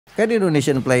Can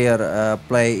Indonesian player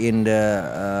play in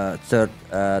the third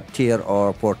tier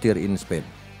or fourth tier in Spain?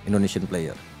 Indonesian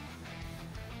player.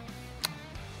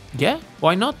 Yeah,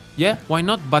 why not? Yeah, why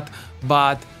not? But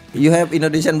You have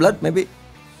Indonesian blood, maybe?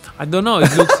 I don't know.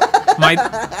 It looks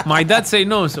my dad say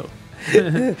no, so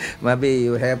Maybe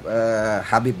you have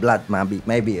Habib blood,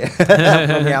 maybe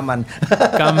from Yaman.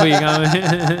 can be.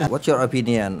 What's your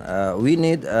opinion? We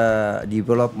need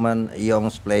development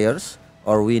young players,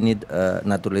 or we need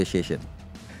naturalization?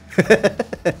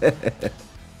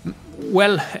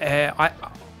 Well,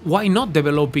 why not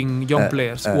developing young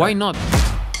players? Why not?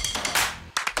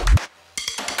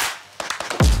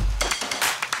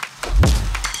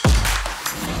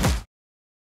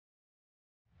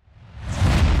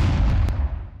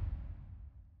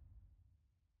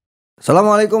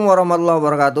 Assalamualaikum warahmatullahi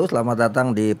wabarakatuh. Selamat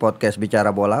datang di podcast Bicara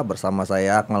Bola bersama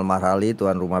saya Akmal Marhali,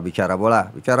 tuan rumah Bicara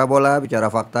Bola. Bicara Bola, bicara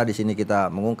fakta. Di sini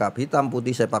kita mengungkap hitam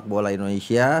putih sepak bola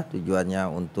Indonesia. Tujuannya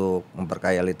untuk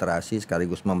memperkaya literasi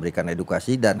sekaligus memberikan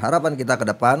edukasi, dan harapan kita ke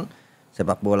depan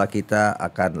sepak bola kita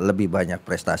akan lebih banyak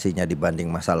prestasinya dibanding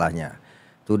masalahnya.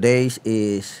 Today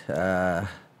is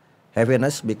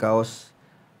happiness because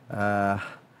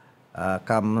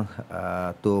come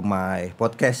to my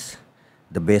podcast.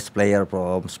 The best player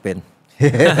from Spain,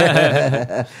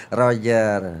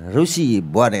 Ruxi,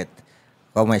 Bonet.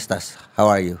 ¿Cómo estás? How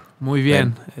are you? Muy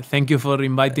bien. Thank you for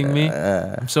inviting me.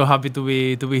 I'm so happy to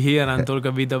be here and talk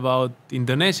a bit about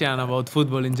Indonesia and about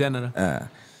football in general.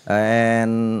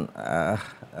 The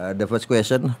first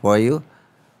question for you: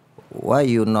 why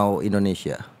you know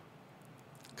Indonesia?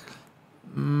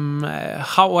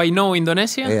 How I know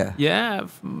Indonesia? Yeah,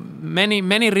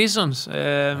 many reasons.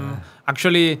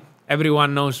 Actually,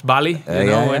 everyone knows Bali,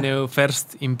 when you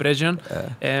first impression.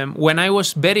 When I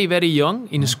was very young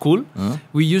in school,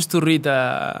 we used to read.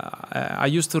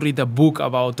 I used to read a book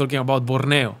talking about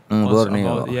Borneo.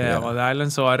 Borneo, about the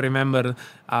island. So I remember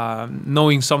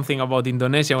knowing something about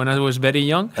Indonesia when I was very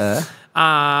young.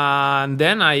 And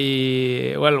then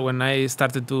when I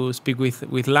started to speak with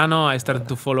Lano, I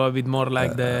started to follow a bit more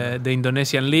like the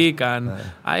Indonesian league, and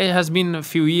it has been a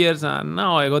few years, and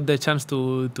now I got the chance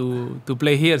to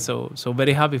play here. So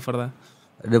very happy for that.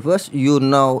 The first, you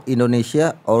know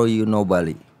Indonesia or you know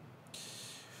Bali?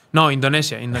 No,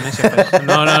 Indonesia. No.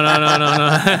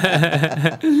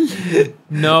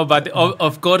 No, but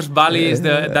of course Bali is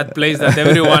that place that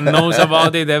everyone knows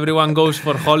about it. Everyone goes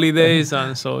for holidays,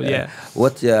 and so yeah.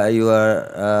 What's your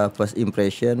first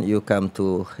impression you come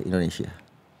to Indonesia?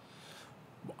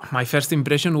 My first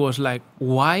impression was like,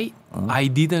 why I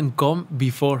didn't come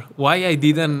before? Why I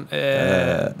didn't...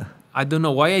 I don't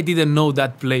know why I didn't know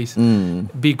that place,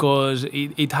 because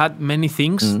it had many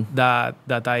things that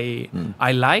I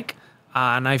like,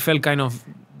 and I felt kind of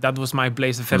that was my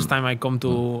place the first time I came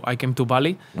to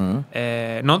Bali.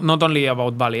 Not only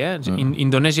about Bali, in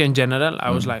Indonesia in general. I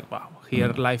was like, wow,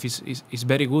 here life is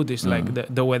very good. It's like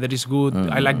the weather is good.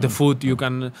 I like the food. You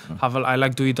can have. I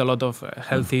like to eat a lot of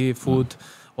healthy food.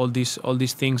 All these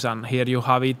things, and here you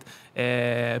have it.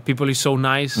 People is so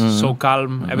nice, so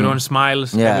calm. Everyone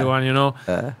smiles. Everyone, and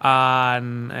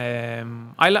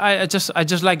I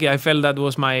just like it. I felt that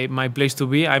was my place to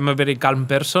be. I'm a very calm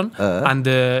person, and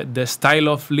the style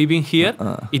of living here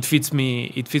it fits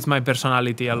me. It fits my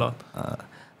personality a lot.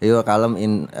 You're calm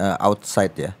in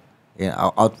outside, in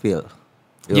outfield.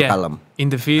 You're calm. In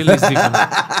the field is different.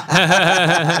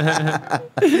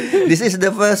 This is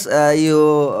the first you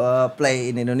play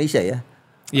in Indonesia,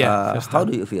 Yeah. How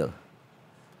do you feel?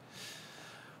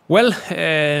 Well,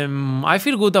 I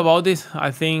feel good about it.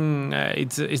 I think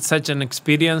it's such an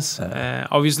experience.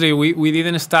 Obviously, we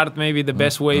didn't start maybe the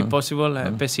best way possible.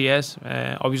 PSIS,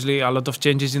 obviously, a lot of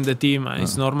changes in the team, and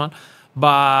it's normal.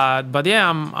 But yeah,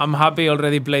 I'm happy.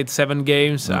 Already played 7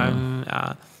 games.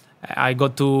 I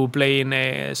got to play in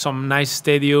some nice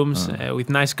stadiums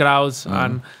with nice crowds,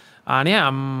 and yeah,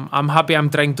 I'm happy. I'm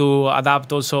trying to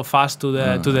adapt also fast to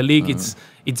the league. It's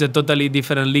a totally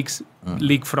different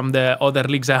league from the other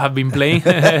leagues I have been playing.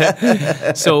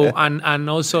 So and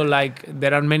also like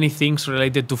there are many things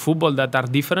related to football that are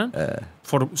different,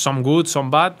 for some good, some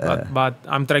bad. But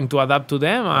I'm trying to adapt to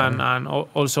them, and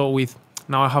also with.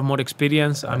 Now I have more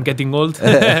experience. I'm getting old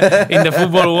in the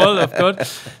football world, of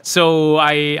course. So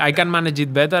I can manage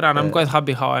it better, and I'm quite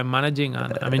happy how I'm managing,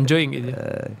 and I'm enjoying it.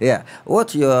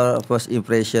 What's your first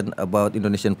impression about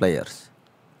Indonesian players?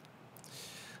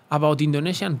 About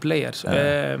Indonesian players?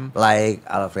 Like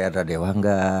Alfredo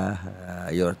Dewangga,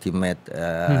 your teammate,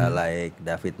 like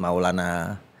David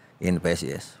Maulana in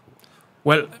PSIS.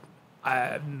 Well,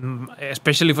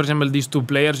 especially for example these two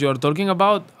players you are talking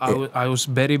about, I was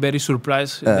very, very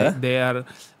surprised.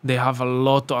 They have a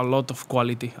lot of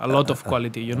quality,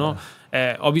 you know.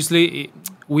 Obviously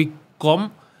we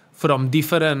come from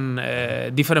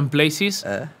different places,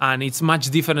 and it's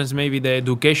much different maybe the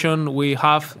education we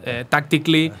have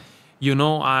tactically, you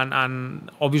know, and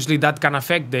obviously that can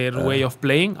affect their way of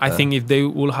playing. I think if they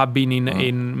would have been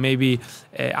in maybe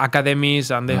academies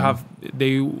and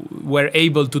they were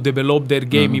able to develop their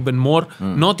game even more,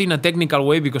 not in a technical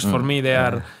way, because for me they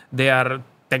are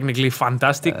technically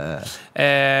fantastic.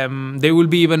 They will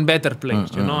be even better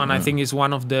players, you know. And I think it's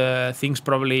one of the things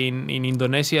probably in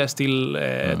Indonesia still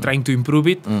trying to improve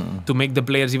it, to make the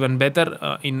players even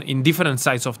better in different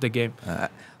sides of the game.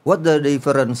 What the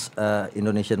difference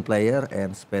Indonesian player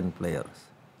and Spain players?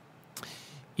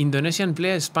 Indonesian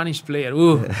player, Spanish player.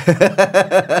 Ooh.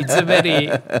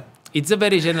 It's a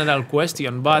very general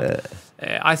question, but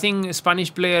I think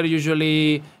Spanish player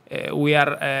usually we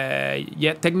are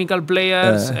technical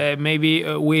players. Maybe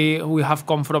we have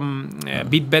come from a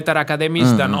bit better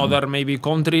academies than other maybe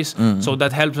countries, so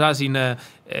that helps us in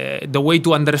the way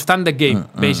to understand the game,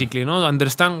 basically, you know,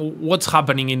 understand what's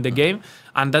happening in the game,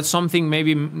 and that's something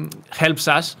maybe helps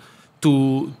us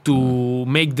to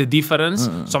make the difference.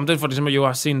 Sometimes, for example, you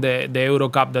have seen the Euro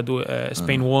Cup that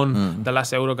Spain won, the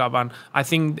last Euro Cup, and I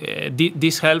think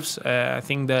this helps. I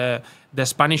think the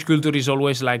Spanish culture is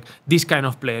always like this kind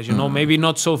of players, you know, maybe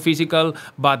not so physical,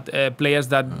 but players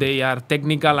that they are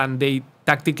technical and they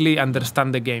tactically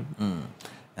understand the game.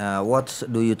 What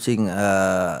do you think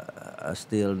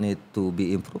still need to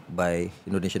be improved by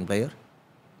Indonesian player?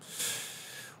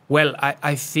 Well,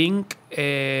 I think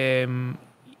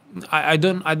I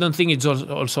don't think it's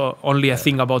also only a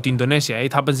thing about Indonesia.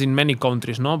 It happens in many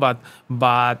countries, no?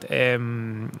 But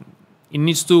it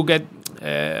needs to get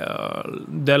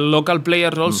the local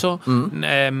players also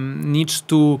needs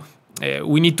to.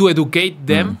 We need to educate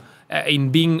them in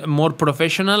being more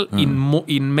professional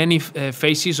in many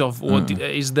phases of what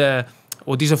is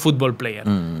a football player.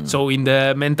 So in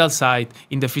the mental side,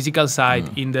 in the physical side,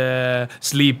 in the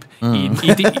sleep, in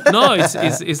eating. No,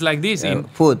 it's like this. In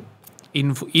food.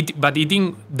 But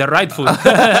eating the right food,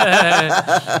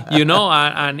 you know,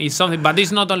 and it's something. But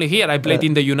it's not only here. I played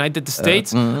in the United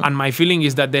States, and my feeling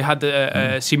is that they had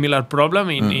a similar problem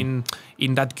in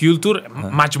that culture,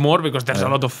 much more, because there's a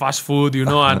lot of fast food, you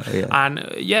know, and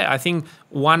I think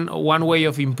one way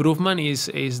of improvement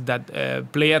is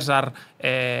that players are.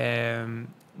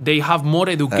 They have more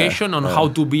education on how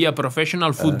to be a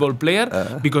professional football player,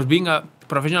 because being a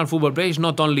professional football player is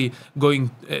not only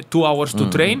going 2 hours to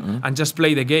train and just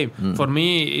play the game. For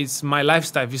me, it's my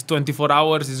lifestyle. It's 24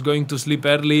 hours. It's going to sleep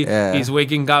early. It's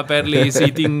waking up early. It's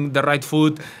eating the right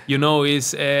food. You know,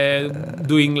 it's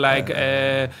doing like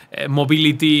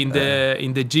mobility in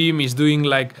the gym. It's doing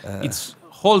like it's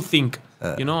whole thing.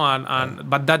 You know, and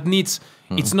but that needs.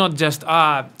 It's not just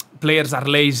players are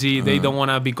lazy, they don't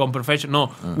want to become professional.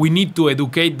 No, we need to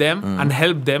educate them and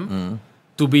help them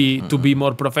to be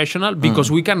more professional,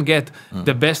 because we can get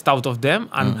the best out of them,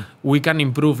 and we can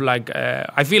improve. Like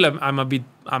I feel I'm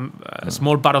a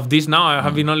small part of this now. I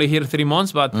have been only here 3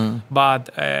 months, but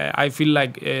I feel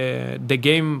like the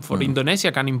game for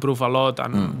Indonesia can improve a lot,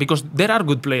 and because there are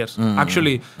good players.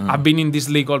 Actually, I've been in this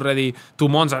league already 2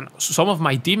 months, and some of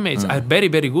my teammates are very,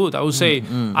 very good. I would say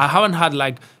I haven't had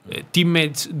like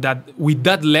teammates that with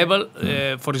that level.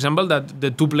 For example, that the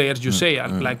 2 players you say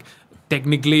are like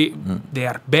technically they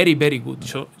are very, very good.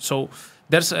 So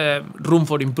there's room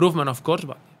for improvement, of course,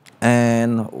 but.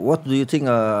 And what do you think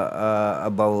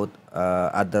about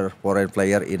other foreign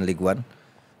player in League One?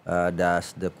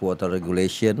 Does the quota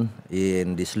regulation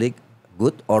in this league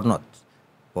good or not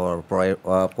for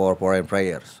foreign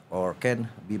players, or can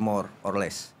be more or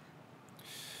less?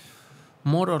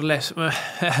 More or less,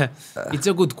 it's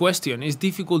a good question. It's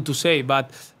difficult to say, but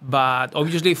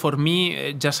obviously for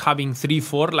me, just having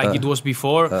 3-4 like it was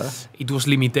before, it was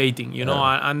limiting, you know.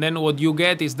 And then what you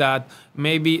get is that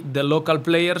maybe the local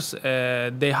players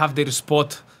they have their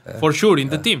spot for sure in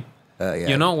the team.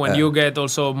 You know, when you get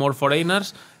also more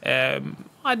foreigners,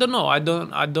 I don't know. I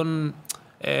don't.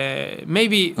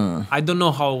 Maybe I don't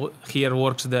know how here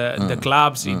works the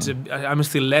clubs. I'm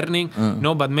still learning,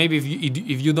 no. But maybe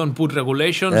if you don't put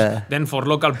regulations, then for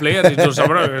local players it will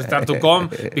start to come,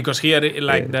 because here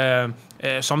like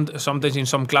sometimes in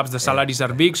some clubs the salaries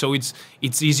are big, so it's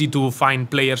easy to find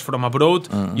players from abroad,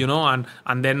 you know,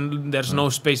 and then there's no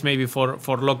space maybe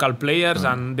for local players,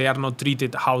 and they are not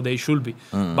treated how they should be.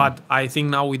 But I think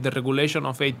now with the regulation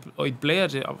of eight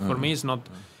players, for me it's not.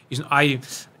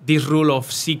 This rule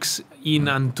of 6 in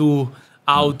and 2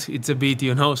 out, it's a bit,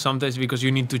 sometimes because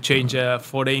you need to change a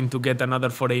foreign to get another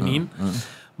foreign in.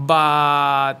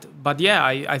 But yeah,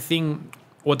 I think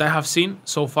what I have seen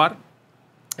so far,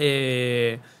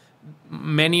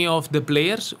 many of the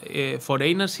players,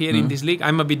 foreigners here in this league,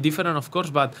 I'm a bit different, of course,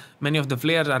 but many of the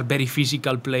players are very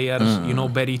physical players,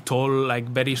 very tall, like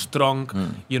very strong,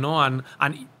 and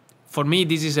for me,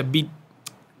 this is a bit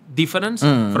difference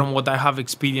from what I have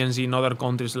experienced in other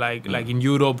countries, like in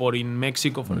Europe or in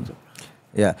Mexico, for example.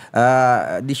 Yeah,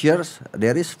 this year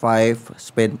there is 5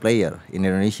 Spain player in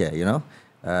Indonesia.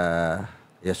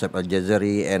 Josep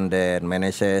Al-Jazari, and then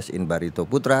Meneses in Barito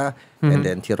Putra, and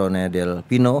then Tirone del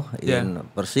Pino in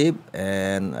Persib,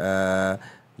 and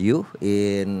you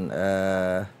in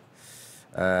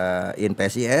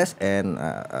PSIS, and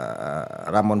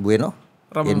Ramon Bueno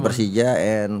in Persija,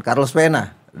 and Carlos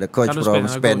Pena, the coach from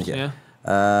Spain.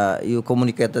 You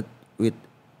communicated with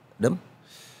them?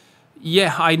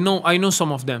 Yeah, I know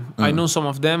some of them. I know some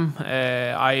of them.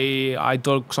 I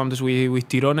talk sometimes with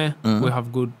Tirone. We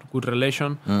have good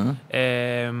relation.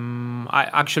 I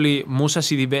actually Musa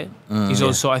Sidibe is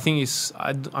also. I think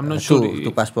I'm not sure. Two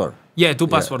passport. Yeah, two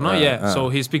passport. So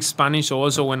he speaks Spanish. So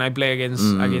also when I play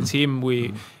against him,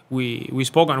 we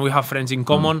spoke and we have friends in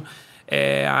common.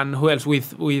 And who else?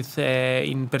 With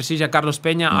in Persija, Carlos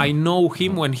Peña. I know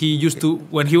him when he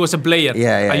was a player.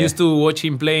 I used to watch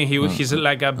him playing. He's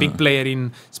like a big player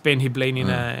in Spain. He played in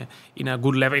a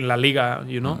good level in La Liga,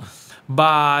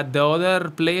 But the other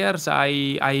players,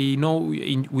 I know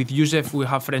with Youssef we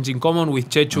have friends in common. With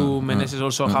Chechu Meneses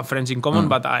also have friends in common,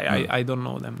 but I don't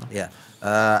know them. No. Yeah.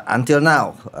 Until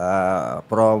now,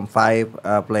 from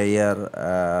 5 player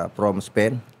from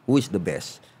Spain, who is the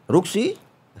best? Ruxi,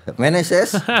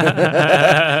 Meneses,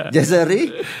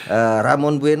 Jazari,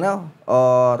 Ramon Bueno,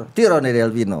 or Tirone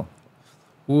del Pino?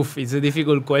 Oof, it's a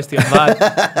difficult question, but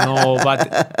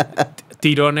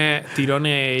Tirone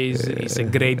is a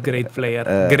great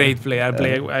player. Great player. I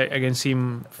played against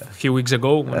him a few weeks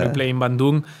ago when we played in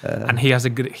Bandung, and he had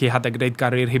a great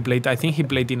career. I think he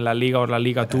played in La Liga or La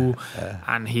Liga 2,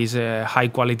 and he's a high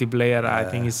quality player. I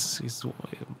think he's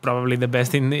probably the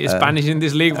best in Spanish in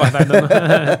this league, but I don't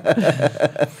know.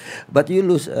 But you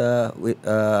lose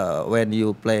when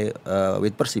you play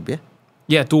with Persib, yeah?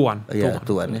 Yeah, 2-1. Yeah,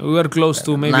 2-1. We were close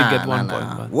to maybe get 1 point.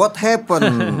 But. What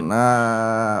happened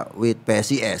with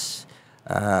PSIS?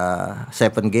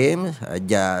 7 games,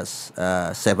 just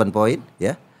 7 points.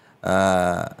 Yeah,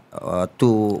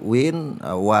 2 win,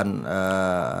 1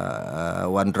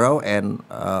 draw, and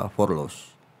 4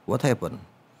 loss. What happened?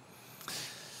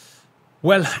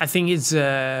 Well, I think it's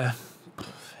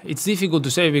difficult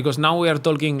to say because now we are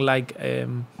talking like.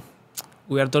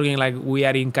 We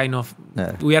are in kind of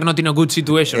we are not in a good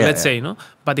situation, let's say, no.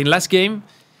 But in last game,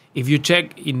 if you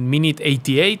check in minute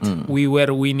 88, we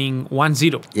were winning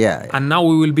 1-0. And now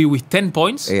we will be with 10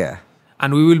 points.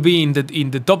 And we will be in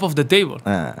the top of the table.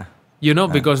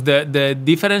 Because the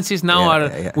differences now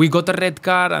are we got a red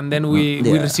card and then we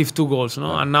received 2 goals,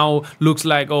 no? And now looks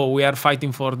like we are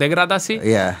fighting for degradation.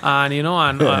 And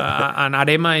and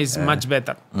Arema is much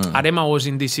better. Arema was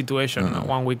in this situation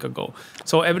 1 week ago,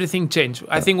 so everything changed.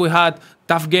 I think we had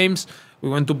tough games. We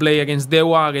went to play against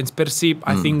Dewangga, against Persib.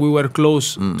 I think we were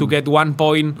close to get 1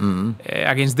 point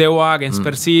against Dewangga, against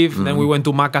Persib. Then we went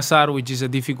to Makassar, which is a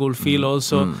difficult field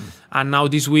also. And now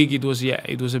this week it was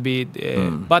a bit.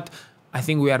 But I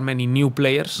think we are many new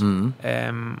players.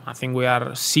 I think we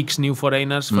are 6 new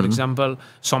foreigners, for example.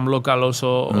 Some local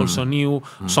also new.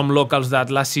 Some locals that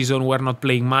last season were not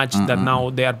playing much, that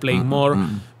now they are playing more.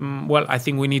 Well, I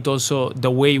think we need also the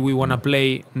way we want to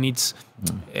play needs.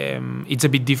 It's a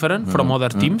bit different from other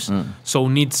teams, so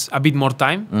needs a bit more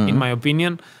time, in my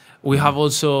opinion. We have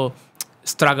also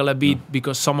struggled a bit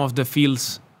because some of the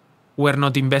fields were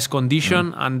not in best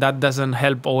condition, and that doesn't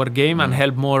help our game and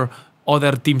help more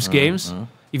other teams' games.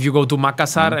 If you go to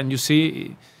Makassar and you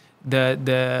see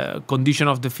the condition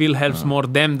of the field helps more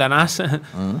them than us.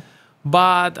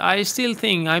 But I still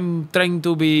think I'm trying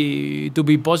to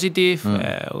be positive.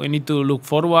 We need to look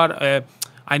forward.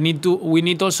 We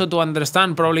need also to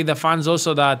understand, probably the fans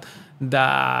also, that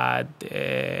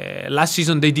last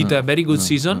season they did a very good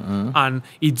season, and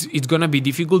it's gonna be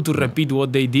difficult to repeat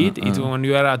what they did. It's when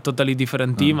you are a totally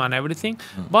different team and everything.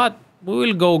 But we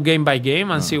will go game by game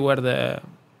and see where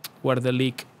the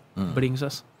league brings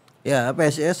us. Yeah,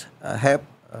 PSIS have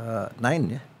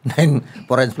 9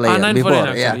 foreign players 9 before.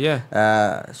 foreign actually,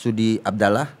 Sudi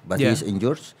Abdallah, but he's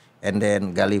injured, and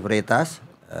then Gali Freitas,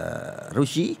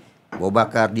 Ruxi,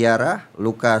 Bobakar Diarra,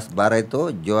 Lucas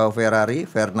Barreto, Joao Ferrari,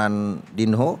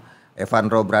 Fernandinho,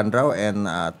 Evandro Brandrau, and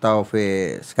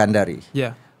Taufe Skandari.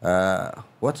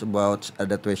 What's about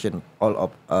adaptation all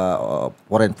of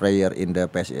foreign player in the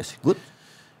PSIS? Good.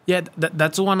 Yeah,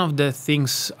 that's one of the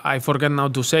things I forgot now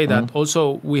to say. That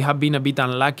also we have been a bit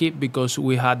unlucky because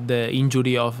we had the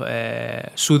injury of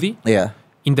Sudi. Yeah.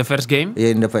 In the first game. Yeah,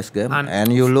 in the first game,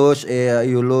 and you lose with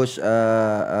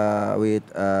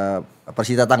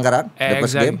Persita Tangerang the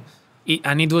first game.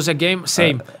 And it was a game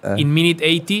same in minute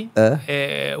 80.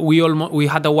 We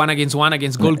had a 1-against-1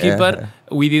 against goalkeeper.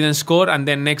 We didn't score, and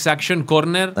then next action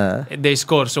corner they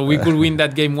score. So we could win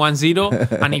that game 1-0.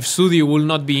 And if Sudi will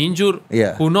not be injured,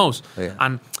 who knows? Yeah.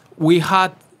 And we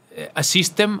had a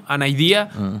system, an idea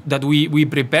that we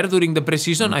prepared during the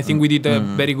preseason. I think we did a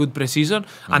very good preseason,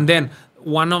 and then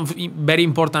one of very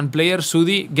important players,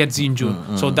 Sudi, gets injured.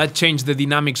 So that changed the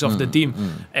dynamics of the team.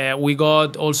 We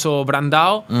got also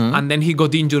Brandao, and then he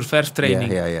got injured first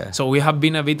training. So we have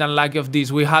been a bit unlucky of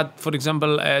this. We had, for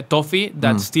example, Toffee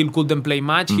that still couldn't play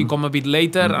much. He come a bit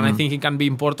later, and I think he can be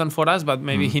important for us, but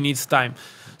maybe he needs time.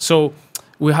 So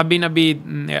we have been a bit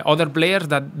other players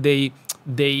that they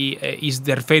is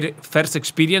their first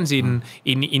experience in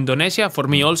Indonesia, for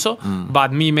me also,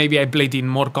 but maybe I played in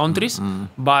more countries,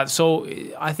 but so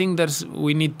I think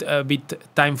we need a bit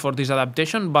time for this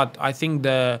adaptation, but I think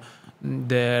the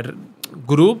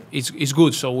group is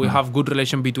good, so we have good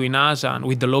relation between us, and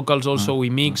with the locals also we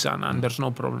mix, and there's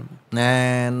no problem.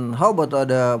 And how about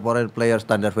other foreign player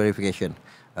standard verification?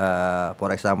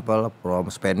 For example,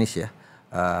 from Spanish,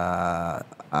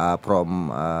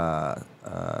 from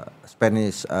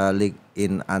Spanish league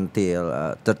in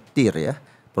until third tier,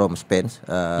 from Spain,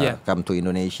 come to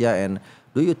Indonesia. And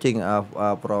do you think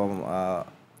from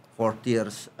fourth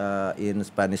tiers in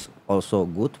Spanish also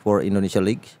good for Indonesia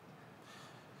league?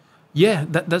 Yeah,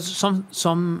 that's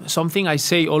something I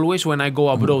say always when I go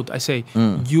abroad. I say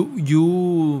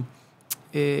you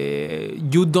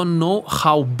don't know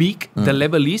how big the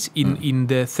level is in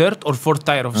the third or fourth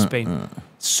tier of Spain.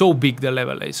 So big the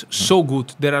level is, so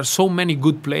good. There are so many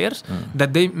good players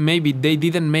that they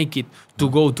didn't make it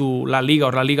to go to La Liga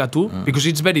or La Liga 2 because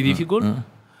it's very difficult.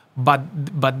 But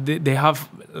they have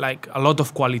like a lot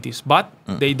of qualities, but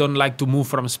they don't like to move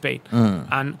from Spain.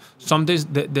 And sometimes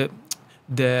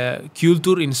the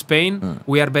culture in Spain,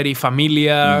 we are very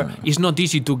familiar. It's not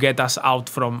easy to get us out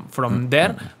from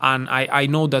there. And I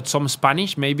know that some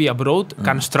Spanish, maybe abroad,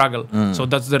 can struggle. So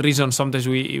that's the reason sometimes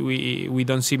we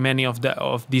don't see many of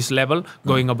this level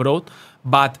going abroad.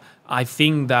 But I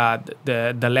think that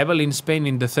the level in Spain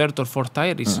in the third or fourth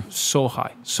tier is so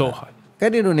high, so high.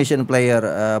 Can Indonesian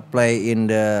player play in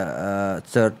the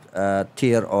third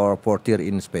tier or fourth tier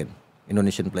in Spain?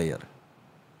 Indonesian player.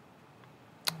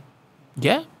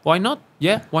 Yeah, why not?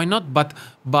 Yeah, why not? But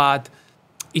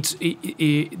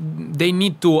they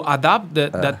need to adapt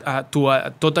to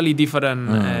a totally different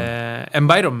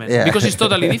environment because it's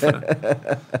totally different.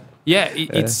 Yeah,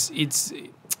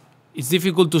 it's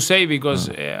difficult to say because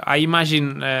I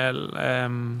imagine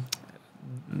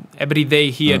every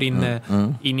day here in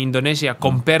Indonesia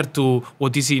compared to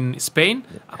what is in Spain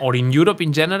or in Europe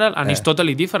in general, and it's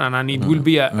totally different, and it will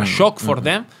be a shock for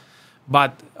them.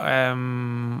 But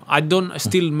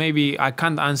maybe I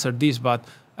can't answer this, but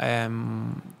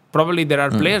probably there are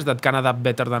players that can adapt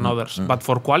better than others. But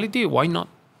for quality, why not?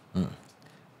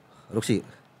 Ruxi,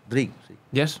 drink.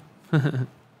 Yes.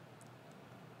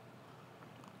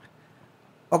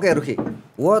 Okay, Ruxi,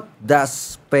 what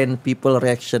does Spain people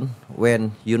reaction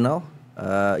when you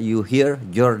hear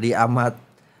Jordi Amat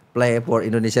play for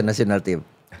Indonesian national team?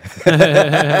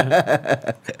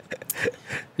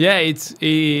 Yeah,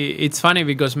 it's funny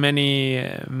because many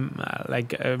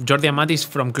Jordi Amat is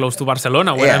from close to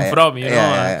Barcelona, where I'm from, you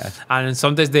know, and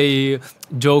sometimes they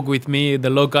joke with me, the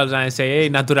locals, and I say, "Hey,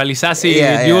 naturalisasi,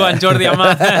 you and Jordi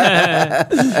Amat,"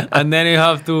 and then you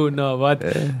have to know. But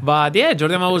yeah,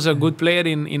 Jordi Amat was a good player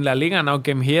in La Liga. Now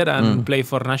came here and play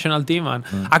for national team, and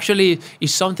actually,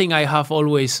 it's something I have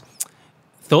always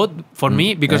thought for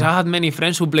me, because I had many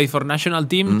friends who played for national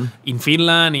team in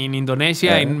Finland, in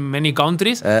Indonesia, in many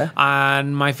countries,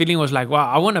 and my feeling was like, wow,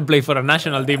 I want to play for a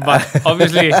national team, but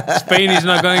obviously Spain is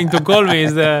not going to call me.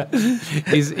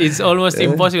 It's almost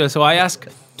impossible. So I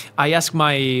asked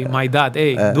my dad,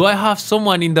 hey, do I have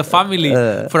someone in the family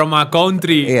from a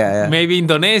country, maybe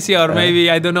Indonesia or maybe,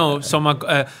 I don't know,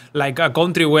 like a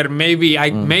country where maybe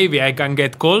I can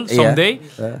get called someday?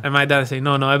 And my dad said,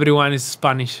 no, everyone is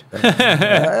Spanish.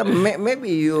 Maybe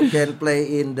you can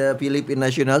play in the Philippine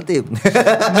national team.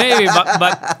 Maybe,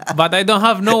 but I don't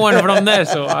have no one from there,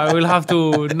 so I will have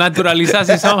to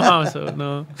naturalisasi somehow. So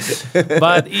no,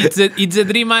 but it's a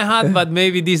dream I had, but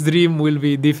maybe this dream will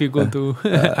be difficult to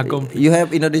accomplish. You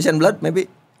have Indonesian blood, maybe?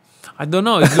 I don't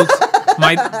know.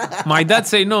 my dad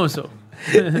say no, so.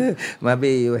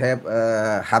 Maybe you have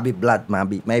Habib blood,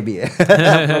 maybe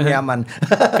from Yaman.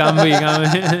 Can be.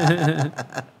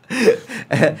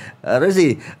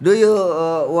 Ruxi, do you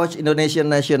watch Indonesian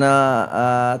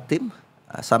national team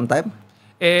sometime?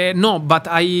 No, but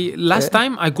last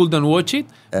time I couldn't watch it.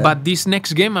 But this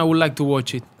next game I would like to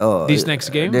watch it. Oh, this next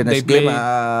game the next they game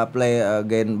play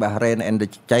against Bahrain and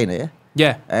China, yeah.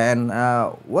 Yeah. And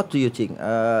what do you think?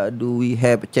 Do we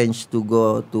have a chance to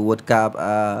go to World Cup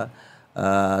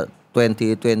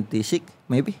 2026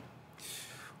 maybe?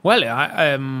 Well,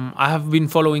 I have been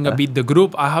following a bit the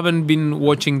group. I haven't been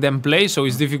watching them play, so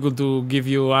it's difficult to give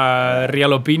you a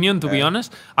real opinion, to be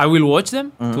honest. I will watch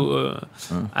them.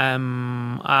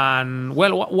 And,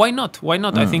 well, why not? Why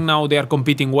not? I think now they are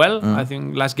competing well. I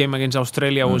think last game against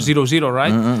Australia was 0-0,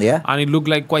 right? Yeah. And it looked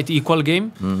like quite equal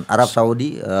game. Arab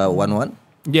Saudi 1-1.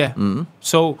 Yeah.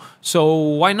 So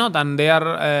why not? And they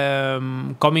are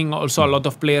coming also a lot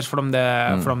of players from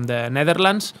the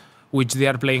Netherlands, which they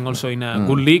are playing also in a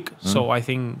good league. So I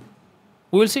think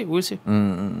we'll see.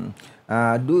 And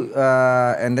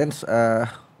then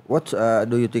what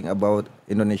do you think about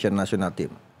Indonesian national team?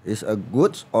 Is a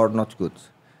good or not good?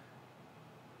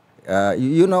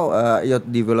 You know your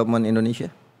development in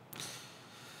Indonesia?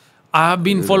 I have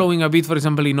been following a bit, for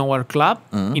example, in our club,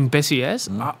 in PSIS.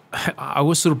 I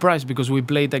was surprised because we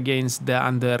played against the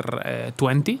under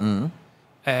 20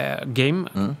 game.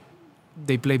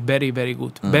 They play very, very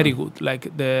good. Very good. Like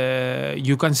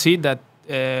you can see that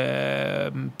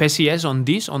PSIS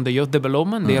on the youth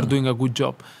development, they are doing a good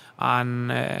job.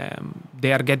 And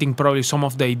they are getting probably some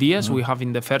of the ideas we have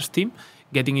in the first team,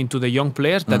 getting into the young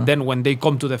players, that then when they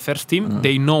come to the first team,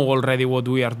 they know already what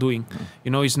we are doing.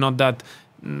 You know, it's not that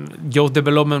youth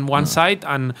development one side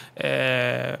and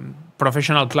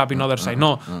professional club in other side.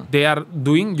 No, they are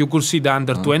doing, you could see the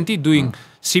under 20 doing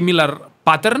similar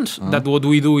patterns that what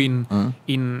we do in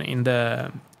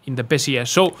the PSIS.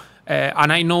 So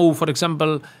and I know, for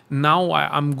example, now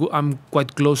I'm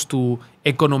quite close to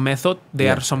Econo Method.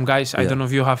 There are some guys, I don't know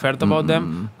if you have heard about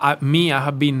them. I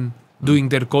have been doing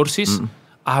their courses.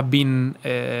 I have been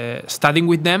studying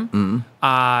with them,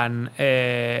 and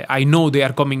I know they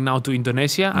are coming now to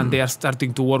Indonesia, and they are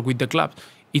starting to work with the clubs.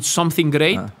 It's something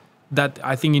great that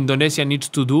I think Indonesia needs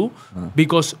to do,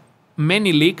 because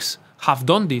many leagues have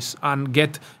done this and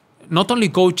get not only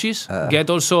coaches, get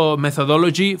also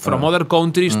methodology from other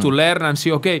countries to learn and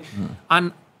see, okay,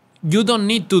 and you don't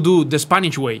need to do the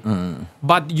Spanish way,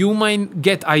 but you might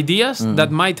get ideas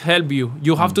that might help you.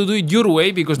 You have to do it your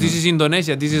way, because this is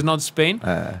Indonesia, this is not Spain,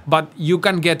 but you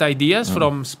can get ideas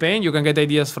from Spain, you can get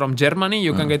ideas from Germany,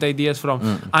 you can get ideas from...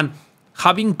 And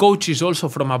having coaches also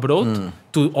from abroad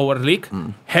to our league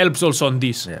helps also on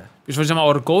this. Because, for example,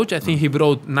 our coach, I think he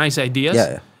brought nice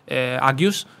ideas.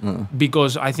 Agius,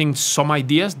 because I think some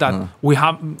ideas that we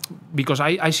have, because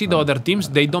I see the other teams,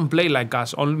 they don't play like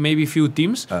us, only maybe few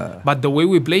teams, but the way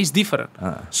we play is different.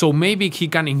 So maybe he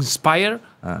can inspire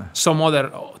some other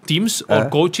teams or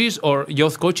coaches or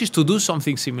youth coaches to do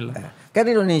something similar. Can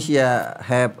Indonesia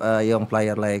have a young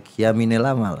player like Lamine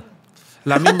Yamal?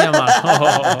 Lamine Yamal.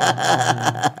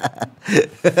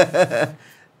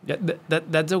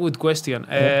 That's a good question.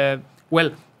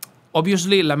 Well,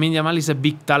 obviously, Lamine Yamal is a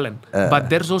big talent, but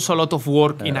there's also a lot of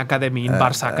work in academy, in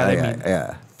Barça academy,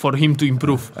 for him to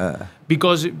improve.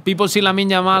 Because people see Lamine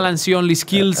Yamal and see only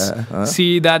skills,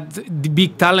 see that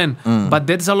big talent, but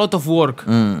there's a lot of work,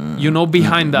 you know,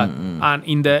 behind that, and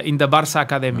in the Barça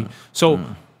academy. So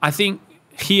I think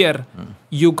here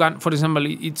you can, for example,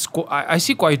 I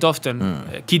see quite often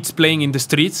kids playing in the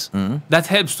streets. That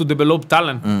helps to develop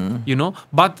talent, you know,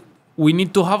 but we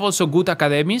need to have also good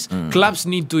academies. Clubs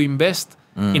need to invest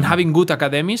in having good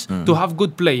academies to have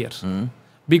good players.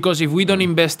 Because if we don't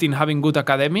invest in having good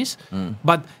academies,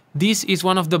 but this is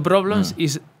one of the problems,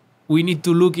 is we need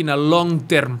to look in a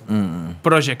long-term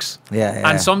projects.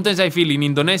 And sometimes I feel in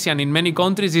Indonesia and in many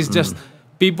countries, it's just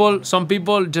some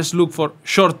people just look for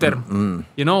short-term.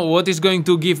 You know, what is going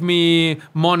to give me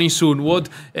money soon? What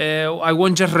I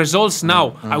want just results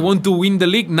now. I want to win the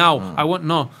league now.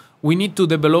 No. We need to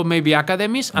develop maybe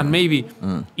academies, and maybe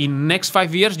in next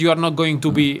 5 years you are not going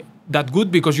to be that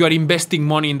good because you are investing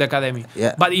money in the academy.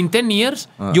 But in 10 years,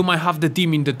 you might have the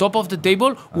team in the top of the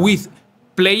table with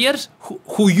players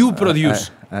who you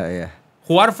produce,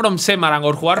 who are from Semarang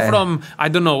or who are from, I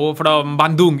don't know, from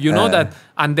Bandung, you know that.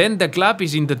 And then the club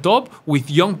is in the top with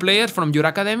young players from your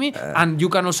academy, and you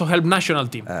can also help national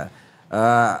team.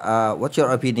 What's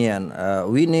your opinion?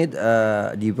 We need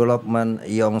development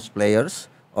young players,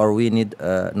 or we need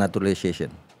naturalization?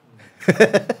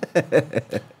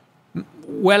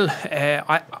 Well,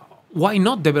 why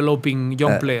not developing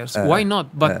young players? Why not?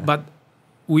 But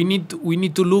we need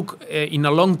to look in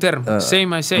a long term.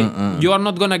 Same I say, you are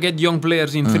not gonna get young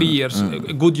players in 3 years,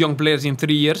 good young players in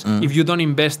 3 years, if you don't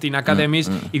invest in academies,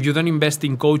 if you don't invest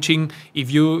in coaching,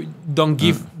 if you don't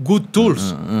give good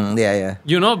tools.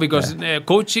 You know, because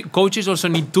coaches also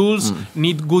need tools,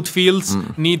 need good fields,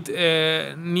 need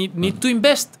to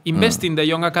invest in the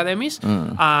young academies,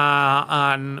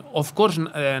 and of course,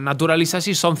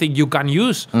 naturalisasi is something you can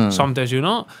use sometimes, you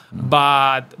know,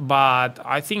 but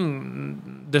I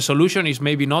think the solution is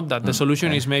maybe not that. The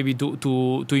solution is maybe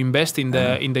to invest in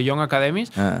the young academies,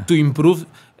 to improve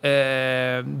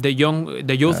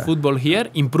the youth football here,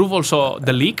 improve also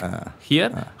the league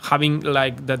here, having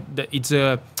like that. It's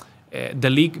a the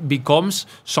league becomes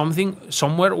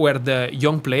somewhere where the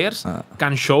young players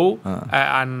can show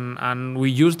and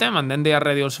we use them, and then they are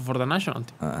ready also for the national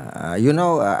team. You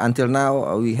know, until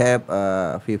now we have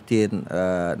 15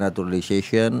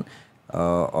 naturalization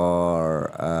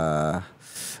or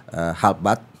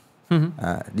halfback.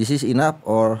 This is enough,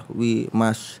 or we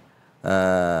must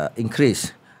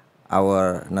increase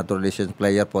our naturalization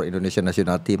player for Indonesian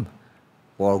national team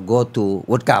or go to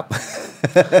World Cup?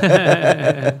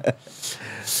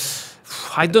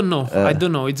 I don't know.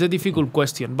 It's a difficult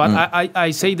question, but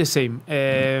I say the same.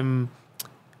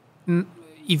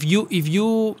 If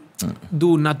you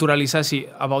do naturalisasi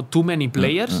about too many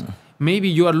players, maybe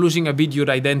you are losing a bit your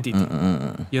identity,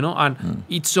 you know, and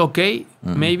it's okay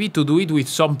maybe to do it with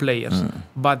some players.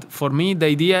 But for me, the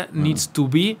idea needs to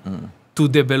be to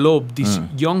develop these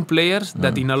young players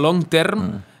that in a long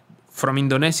term from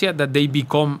Indonesia, that they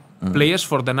become players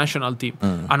for the national team.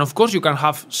 And of course you can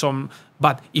have some,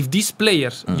 but if these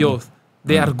players, youth,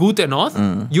 they are good enough,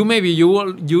 you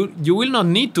will not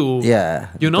need to,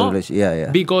 you know,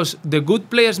 because the good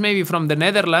players maybe from the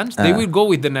Netherlands, they will go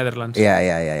with the Netherlands.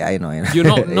 I know. You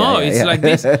know, no, it's like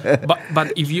this.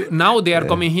 But if you now they are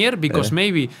coming here because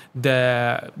maybe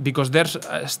because there's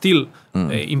still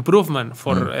improvement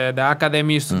for the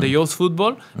academies, the youth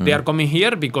football. They are coming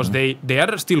here because they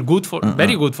are still good for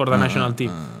very good for the national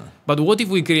team. But what if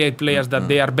we create players that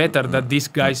they are better than these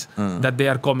guys that they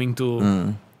are coming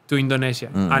to Indonesia,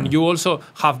 and you also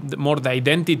have more the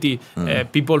identity.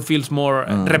 People feels more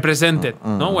represented.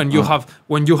 No, when you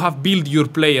have built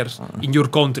your players in your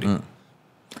country.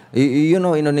 You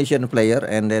know Indonesian player,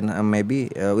 and then maybe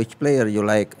which player you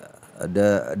like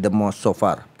the most so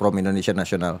far from Indonesian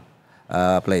national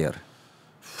player?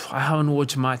 I haven't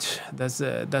watched much. That's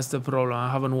the problem. I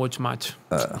haven't watched much.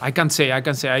 I can say. I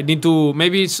need to.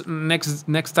 Maybe it's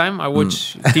next time I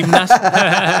watch Timnas,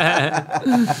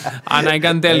 and I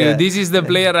can tell you this is the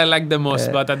player I like the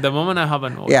most. But at the moment I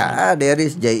haven't watched. There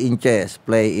is Jay Inches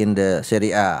play in the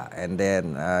Serie A, and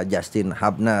then Justin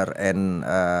Hubner and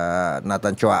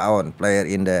Nathan Choaon player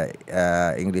in the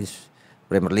English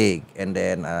Premier League, and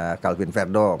then Calvin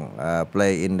Verdong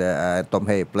play in the Tom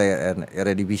Hay player in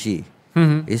Eredivisie.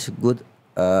 Is good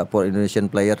for Indonesian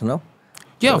player, no?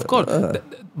 Yeah, of course.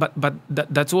 But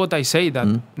that's what I say, that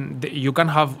you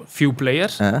can have few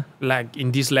players like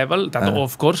in this level that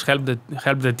of course help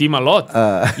the team a lot,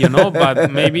 you know.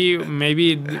 But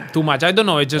maybe too much. I don't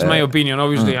know. It's just my opinion,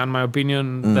 obviously, and my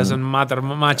opinion doesn't matter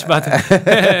much. But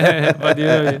but you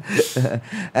know.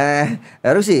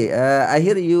 Ruxi, I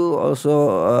hear you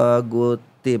also a good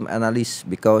team analyst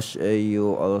because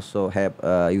you also have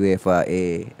UEFA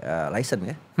A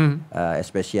license,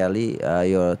 especially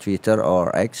your Twitter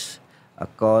or X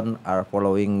account are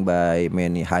following by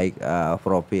many high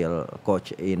profile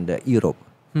coach in the Europe.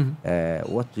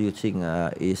 What do you think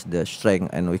is the strength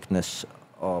and weakness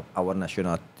of our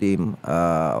national team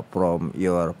from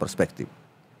your perspective?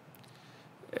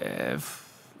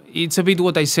 It's a bit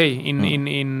what I say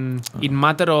in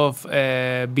matter of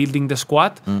building the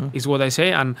squad is what I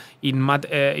say, and in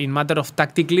matter of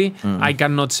tactically I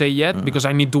cannot say yet because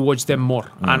I need to watch them more.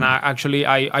 And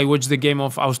I watched the game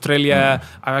of Australia.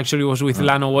 I actually was with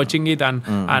Lano watching it, and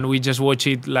we just watch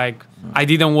it like I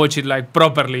didn't watch it like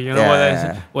properly. You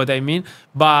know what I mean?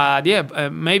 But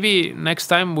maybe next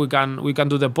time we can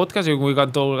do the podcast. We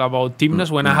can talk about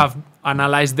Timnas when I have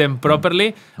analyzed them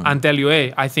properly and tell you,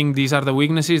 hey, I think these are the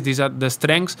weaknesses, these are the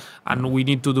strengths, and we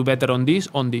need to do better on this.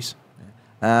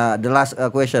 The last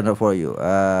question for you.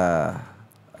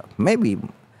 Maybe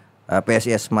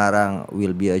PSIS Semarang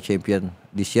will be a champion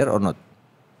this year or not?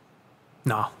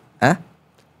 No. Huh?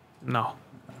 No.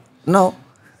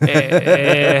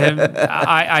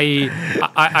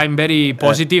 I'm very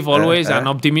positive always and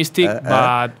optimistic,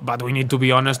 but we need to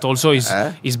be honest also.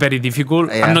 It's very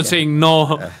difficult. I'm not saying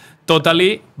no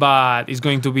totally, but it's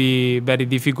going to be very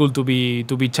difficult to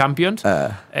be champions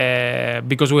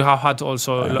because we have had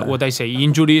also what I say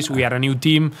injuries. We are a new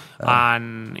team,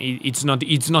 and it's not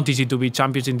easy to be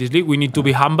champions in this league. We need to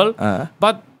be humble,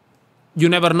 but you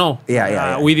never know.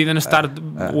 We didn't start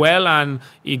well, and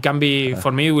it can be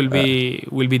for me will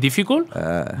be difficult.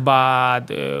 But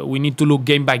we need to look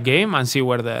game by game and see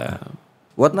where the.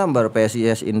 What number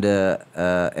PSIS in the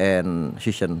end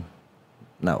season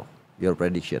now? Your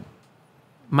prediction?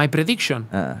 My prediction?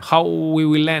 How we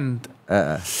will end?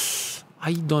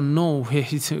 I don't know.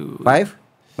 5,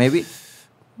 maybe.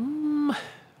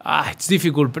 It's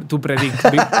difficult to predict.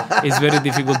 It's very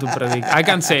difficult to predict. I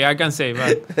can say,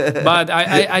 but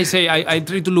I say I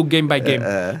try to look game by game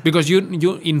because you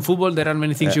in football there are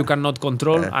many things you cannot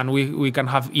control, and we can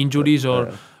have injuries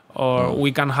or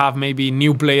we can have maybe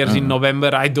new players in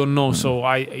November. I don't know, so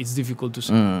it's difficult to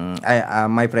say.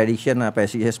 My prediction,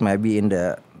 PSIS might be in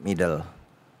the middle.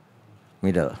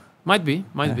 Might be.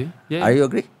 Yeah. Are you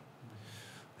agree?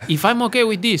 If I'm okay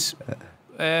with this.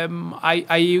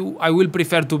 I will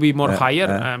prefer to be more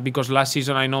higher because last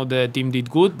season I know the team did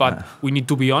good, but we need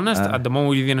to be honest. At the moment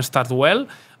we didn't start well,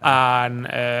 and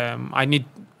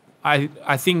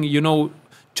I think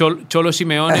Cholo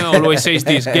Simeone always says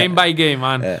this game by game,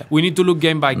 and we need to look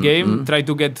game by game. Try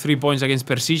to get 3 points against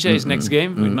Persija his next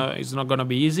game. It's not gonna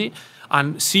be easy,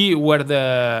 and see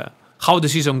how the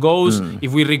season goes,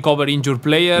 if we recover injured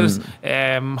players,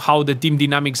 how the team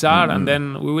dynamics are, and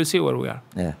then we will see where we are.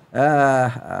 Yeah.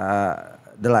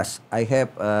 The last, I have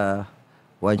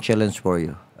one challenge for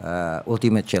you,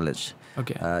 ultimate challenge.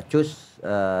 Okay. Choose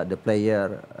the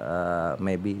player.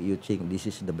 Maybe you think this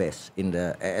is the best in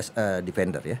the as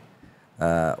defender. Yeah.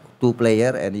 2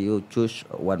 player and you choose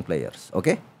 1 players.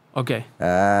 Okay. Okay.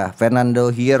 Fernando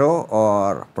Hierro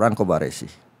or Franco Baresi.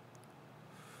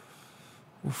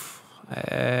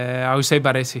 I would say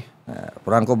Baresi.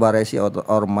 Franco Baresi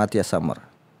or Matthias Sammer?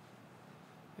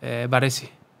 Baresi.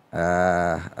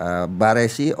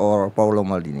 Baresi or Paolo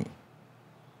Maldini?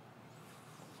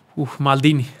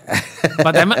 Maldini.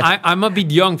 But I'm a bit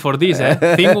young for this. I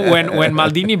think when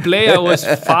Maldini played, I was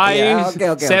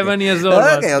 7 years old.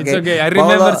 It's okay. I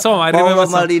remember some. Paolo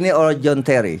Maldini or John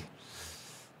Terry?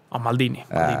 Maldini.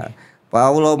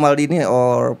 Paolo Maldini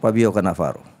or Fabio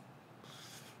Cannavaro?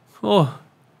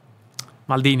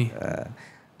 Maldini.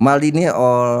 Maldini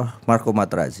or Marco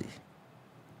Materazzi?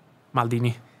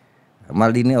 Maldini.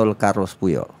 Maldini or Carlos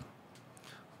Puyol?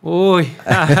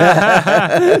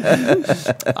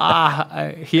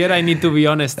 Here I need to be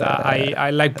honest. I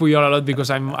like Puyol a lot because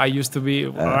I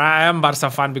am Barca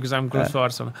fan because I'm close to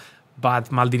Arsenal.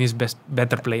 But Maldini is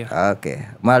better player. Okay.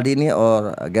 Maldini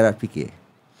or Gerard Piqué?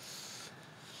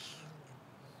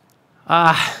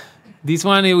 This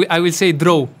one I will say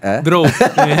draw. No,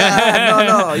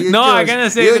 No, I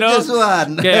cannot say draw. You choose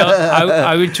one. Okay,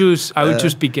 I will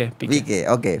choose Piqué. Piqué,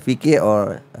 okay. Piqué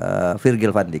or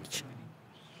Virgil van Dijk?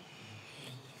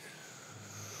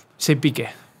 Say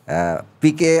Piqué.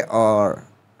 Piqué or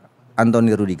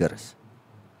Anthony Rudiger?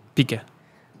 Piqué.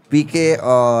 Piqué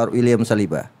or William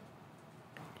Saliba?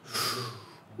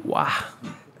 Wow.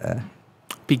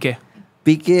 Piqué.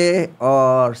 Piqué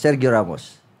or Sergio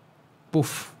Ramos?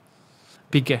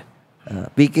 Piqué.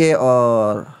 Piqué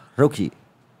or Ruxi?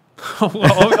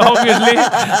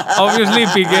 obviously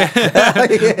Piqué.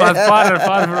 But far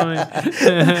from it.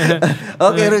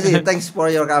 Okay, Ruxi, thanks for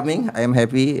your coming. I am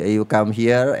happy you come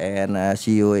here, and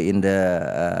see you in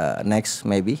the next.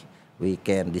 Maybe we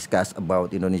can discuss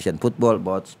about Indonesian football,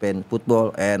 about Spain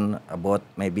football, and about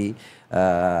maybe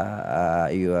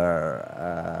your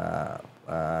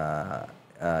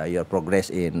progress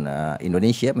in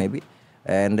Indonesia, maybe.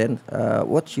 And then,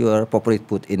 what's your favorite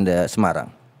food in the Semarang?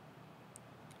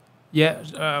 Yeah,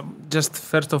 just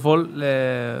first of all,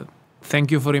 thank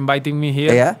you for inviting me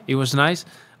here. Yeah. It was nice,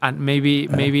 and maybe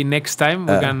next time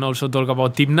we can also talk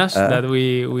about Timnas that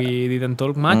we didn't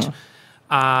talk much.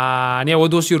 And yeah,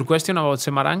 what was your question about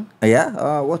Semarang?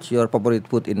 Yeah, what's your favorite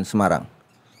food in Semarang?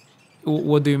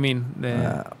 What do you mean?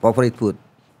 Favorite food.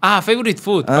 Favorite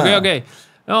food. Okay.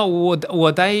 No,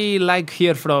 what I like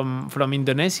here from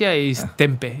Indonesia is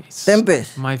tempe. Tempe.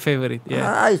 My favorite. Yeah.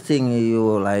 I think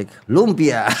you like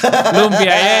lumpia.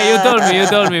 Lumpia. Yeah, you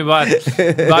told me,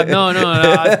 but no.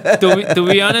 To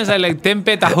be honest, I like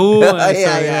tempe tahu.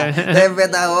 Iya. Tempe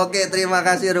tahu. Oke, terima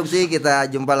kasih Ruxi. Kita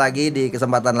jumpa lagi di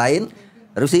kesempatan lain.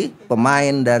 Ruxi,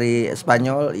 pemain dari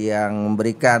Spanyol yang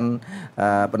memberikan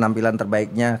penampilan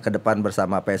terbaiknya ke depan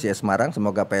bersama PSIS Semarang.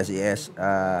 Semoga PSIS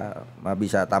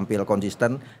bisa tampil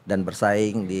konsisten dan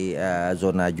bersaing di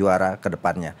zona juara ke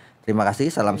depannya. Terima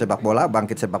kasih, salam sepak bola,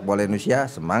 bangkit sepak bola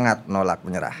Indonesia, semangat nolak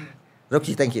menyerah.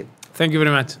 Ruxi, thank you. Thank you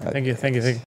very much. Thank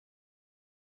you.